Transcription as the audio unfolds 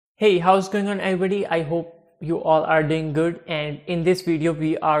Hey, how's going on everybody? I hope you all are doing good, and in this video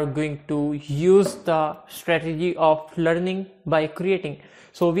we are going to use the strategy of learning by creating.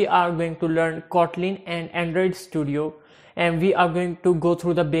 So we are going to learn Kotlin and Android Studio, and we are going to go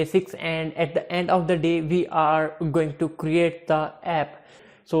through the basics, and at the end of the day we are going to create the app.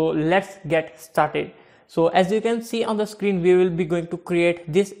 So let's get started. So as you can see on the screen, we will be going to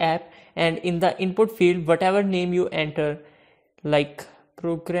create this app, and in the input field, whatever name you enter, like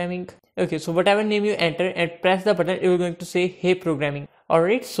programming, okay, so whatever name you enter and press the button, it will going to say hey programming. All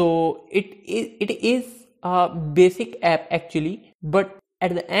right, so it is a basic app actually, but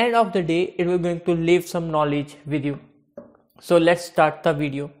at the end of the day it will going to leave some knowledge with you. So let's start the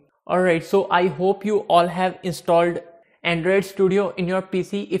video. All right, so I hope you all have installed Android Studio in your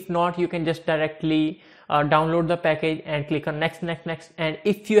PC. If not, you can just directly download the package and click on next. And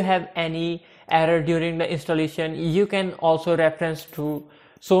if you have any error during the installation, you can also reference to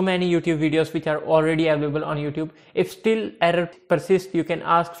so many YouTube videos which are already available on YouTube. If still error persists, you can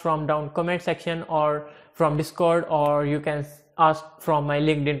ask from down comment section or from Discord, or you can ask from my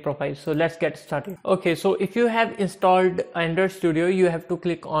LinkedIn profile. So let's get started. Okay, so if you have installed Android Studio, you have to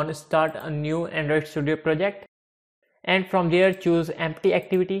click on start a new Android Studio project, and from there choose empty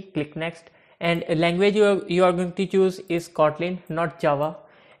activity, click next, and language you are going to choose is Kotlin, not Java.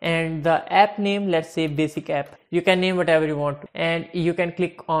 And the app name, let's say basic app. You can name whatever you want, and you can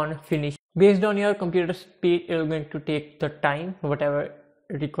click on finish. Based on your computer speed, it is going to take the time whatever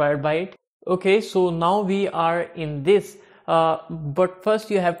required by it. Okay, so now we are in this, but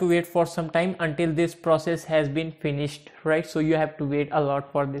first you have to wait for some time until this process has been finished, right? So you have to wait a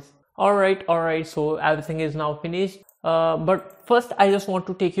lot for this. All right, so everything is now finished. But first I just want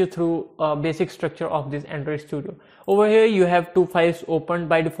to take you through basic structure of this Android Studio. Over here you have two files opened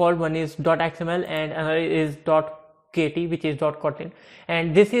by default. One is .xml and another is .kt, which is .kotlin,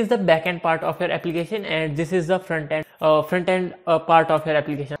 and this is the backend part of your application, and this is the front end part of your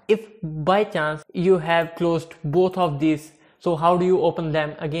application. If by chance you have closed both of these, so how do you open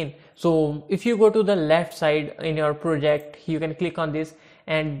them again? So if you go to the left side in your project, you can click on this,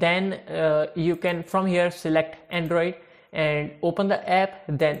 and then you can from here select Android and open the app,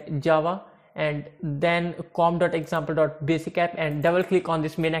 then Java, and then com.example.basic app, and double click on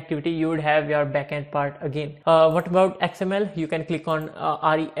this main activity. You would have your backend part again. What about XML? You can click on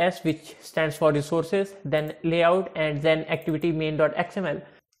res, which stands for resources, then layout, and then activity main.xml.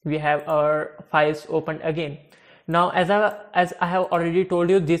 We have our files opened again. Now as I have already told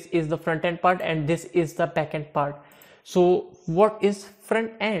you, this is the front end part and this is the backend part. So what is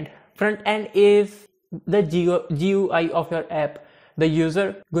front end? Front end is the GUI of your app. The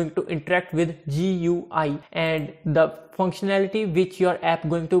user going to interact with GUI, and the functionality which your app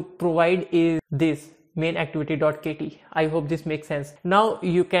going to provide is this main activity.kt. I hope this makes sense. Now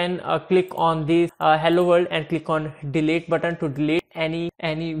you can click on this hello world and click on delete button to delete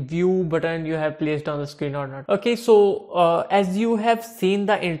any view button you have placed on the screen or not. Okay, so as you have seen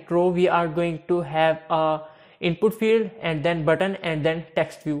the intro, we are going to have a input field and then button and then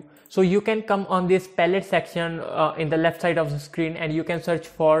text view. So you can come on this palette section in the left side of the screen, and you can search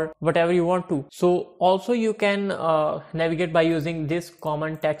for whatever you want to. So also you can navigate by using this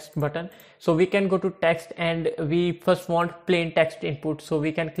common text button. So we can go to text, and we first want plain text input, so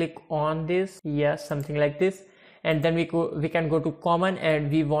we can click on this, yes, something like this, and then we can go to common, and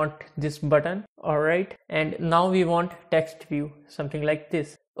we want this button. All right, and now we want text view, something like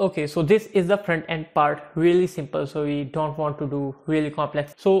this. Okay, so this is the front end part, really simple, so we don't want to do really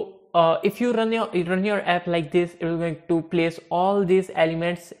complex. So if you run your app like this, it is going to place all these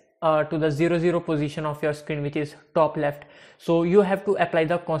elements to the 0 position of your screen, which is top left. So you have to apply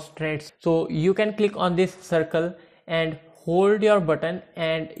the constraints. So you can click on this circle and hold your button,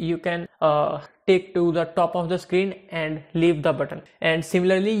 and you can take to the top of the screen and leave the button. And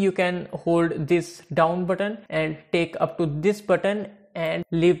similarly, you can hold this down button and take up to this button and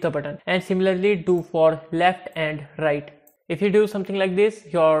leave the button, and similarly do for left and right. If you do something like this,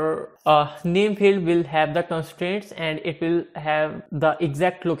 your name field will have the constraints, and it will have the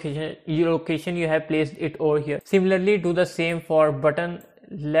exact location you have placed it over here. Similarly, do the same for button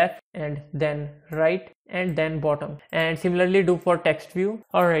left and then right and then bottom, and similarly do for text view.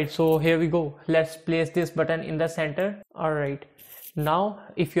 All right, so here we go. Let's place this button in the center. All right, now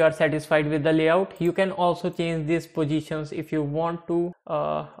if you are satisfied with the layout, you can also change these positions if you want to.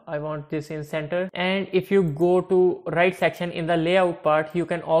 I want this in center, and if you go to right section in the layout part, you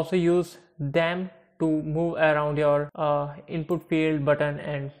can also use them to move around your input field, button,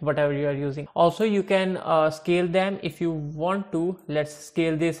 and whatever you are using. Also you can scale them if you want to. Let's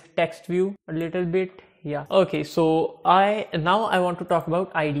scale this text view a little bit. Yeah. Okay, so now I want to talk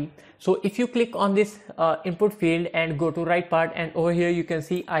about ID. So if you click on this input field and go to right part, and over here you can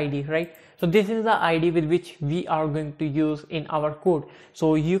see ID, right? So this is the ID with which we are going to use in our code.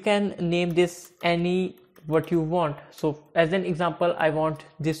 So you can name this any what you want. So as an example, I want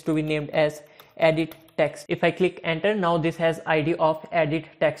this to be named as edit text. If I click enter, now this has ID of edit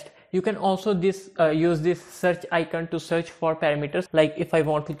text. You can also use this search icon to search for parameters. Like if I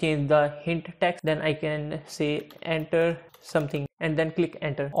want to change the hint text, then I can say enter something and then click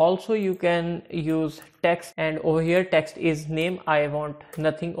enter. Also you can use text, and over here text is name. I want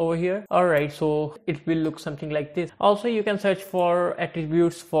nothing over here. Alright, so it will look something like this. Also you can search for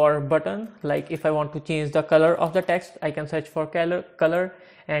attributes for button. Like if I want to change the color of the text, I can search for color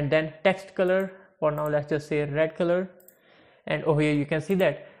and then text color. For now let's just say red color, and over here you can see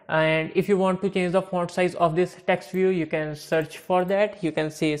that. And if you want to change the font size of this text view, you can search for that. You can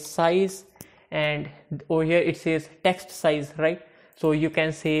say size, and over here it says text size, right? So you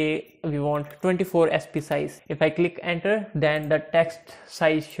can say we want 24 sp size. If I click enter, then the text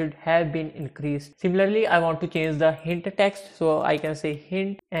size should have been increased. Similarly, I want to change the hint text, so I can say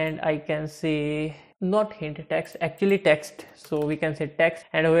hint, and I can say not hint text, actually text. So we can say text,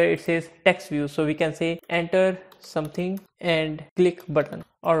 and over here it says text view, so we can say enter something and click button.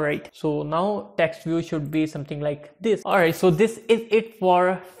 Alright, so now text view should be something like this. Alright, so this is it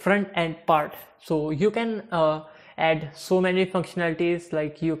for front end part. So you can add so many functionalities,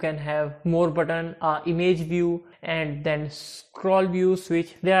 like you can have more button, image view, and then scroll view,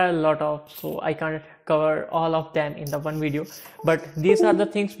 switch. There are a lot of, so I can't cover all of them in the one video, but these are the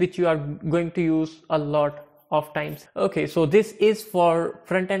things which you are going to use a lot of times. Okay, so this is for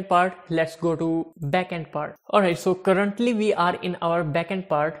front end part. Let's go to back end part. Alright, so currently we are in our back end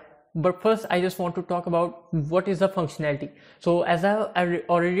part, but first I just want to talk about what is the functionality. So as I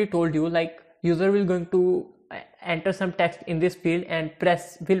already told you, like user will going to enter some text in this field and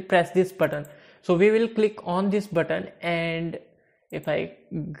will press this button. So we will click on this button, and if I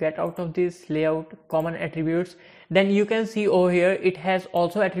get out of this layout common attributes, then you can see over here it has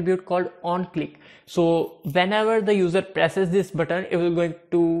also attribute called on click. So whenever the user presses this button, it will going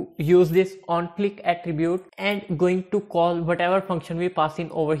to use this on click attribute and going to call whatever function we pass in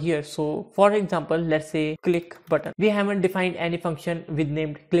over here. So for example, let's say click button. We haven't defined any function with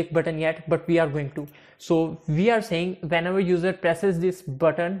named click button yet, but we are going to. So we are saying whenever user presses this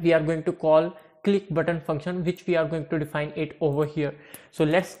button, we are going to call click button function, which we are going to define it over here. So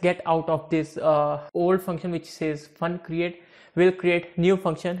let's get out of this old function which says fun create. We'll create new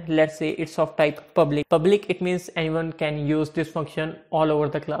function. Let's say it's of type public. Public, it means anyone can use this function all over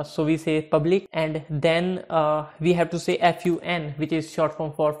the class. So we say public, and then we have to say fun, which is short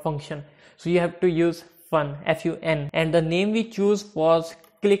form for function. So you have to use fun, fun, and the name we choose was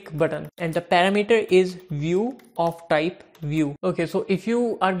click button, and the parameter is view of type view. Okay, so if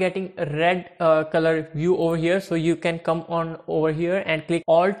you are getting a red color view over here, so you can come on over here and click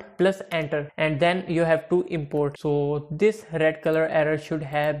alt plus enter, and then you have to import. So this red color error should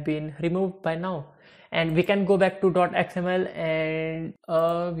have been removed by now, and we can go back to .xml, and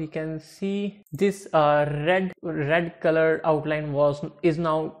we can see this red color outline is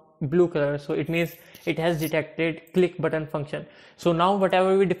now blue color. So it means it has detected click button function. So now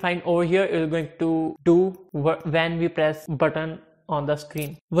whatever we define over here is going to do when we press button on the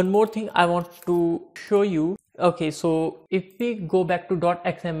screen. One more thing I want to show you. Okay, so if we go back to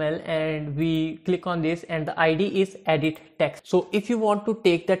 .xml and we click on this, and the ID is edit text. So if you want to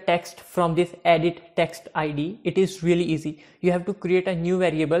take the text from this edit text ID, it is really easy. You have to create a new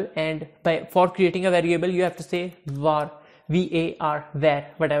variable, and for creating a variable you have to say var, var,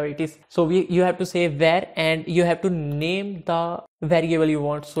 whatever it is. So you have to say var, and you have to name the variable you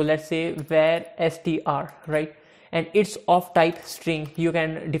want. So let's say var str, right? And it's of type string. You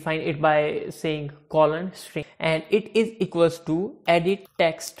can define it by saying colon string, and it is equals to edit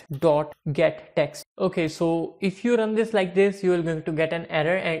text dot get text. Okay, so if you run this like this, you are going to get an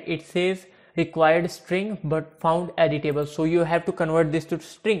error, and it says required string but found editable. So you have to convert this to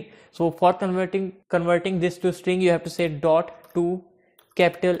string. So for converting this to string, you have to say dot to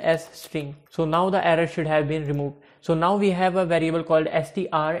capital S string. So now the error should have been removed. So now we have a variable called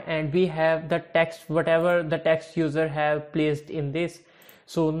str, and we have the text, whatever the text user have placed in this.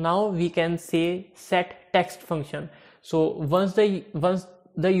 So now we can say set text function. So once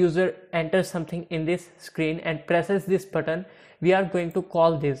the user enters something in this screen and presses this button, we are going to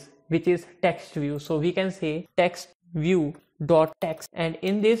call this, which is text view. So we can say text view dot text, and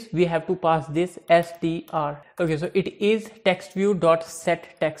in this we have to pass this str. Okay, so it is text view dot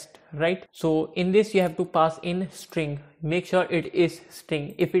set text, right? So in this you have to pass in string. Make sure it is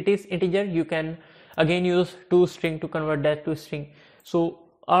string. If it is integer, you can again use toString to convert that to string. So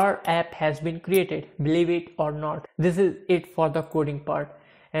our app has been created, believe it or not. This is it for the coding part,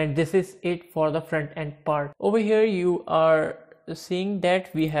 and this is it for the front end part. Over here you are seeing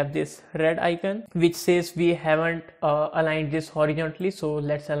that we have this red icon which says we haven't aligned this horizontally, so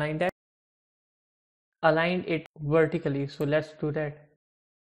let's align that. Align it vertically, so let's do that.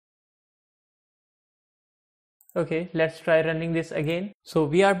 Okay, let's try running this again. So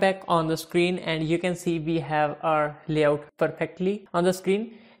we are back on the screen, and you can see we have our layout perfectly on the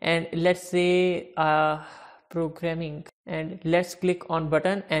screen. And let's say programming, and let's click on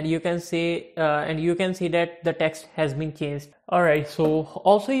button, and you can see that the text has been changed. All right, so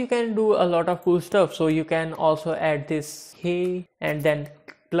also you can do a lot of cool stuff. So you can also add this hey and then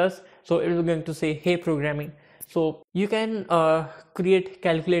plus, so it is going to say hey programming. So you can create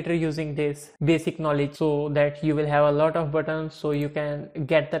calculator using this basic knowledge, so that you will have a lot of buttons, so you can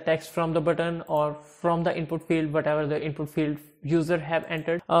get the text from the button or from the input field, whatever the input field user have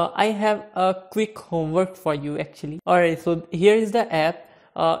entered. I have a quick homework for you actually. Alright, so here is the app.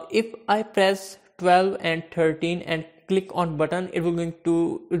 If I press 12 and 13 and click on button, it will going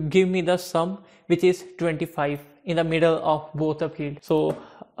to give me the sum, which is 25 in the middle of both the field. So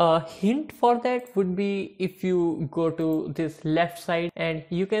a hint for that would be if you go to this left side, and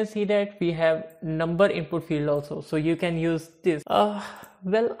you can see that we have number input field also, so you can use this.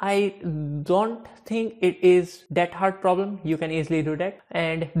 Well, I don't think it is that hard problem. You can easily do that.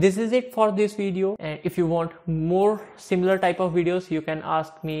 And this is it for this video, and if you want more similar type of videos, you can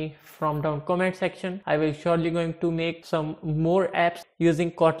ask me from down comment section. I will surely going to make some more apps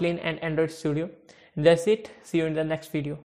using Kotlin and Android Studio. That's it. See you in the next video.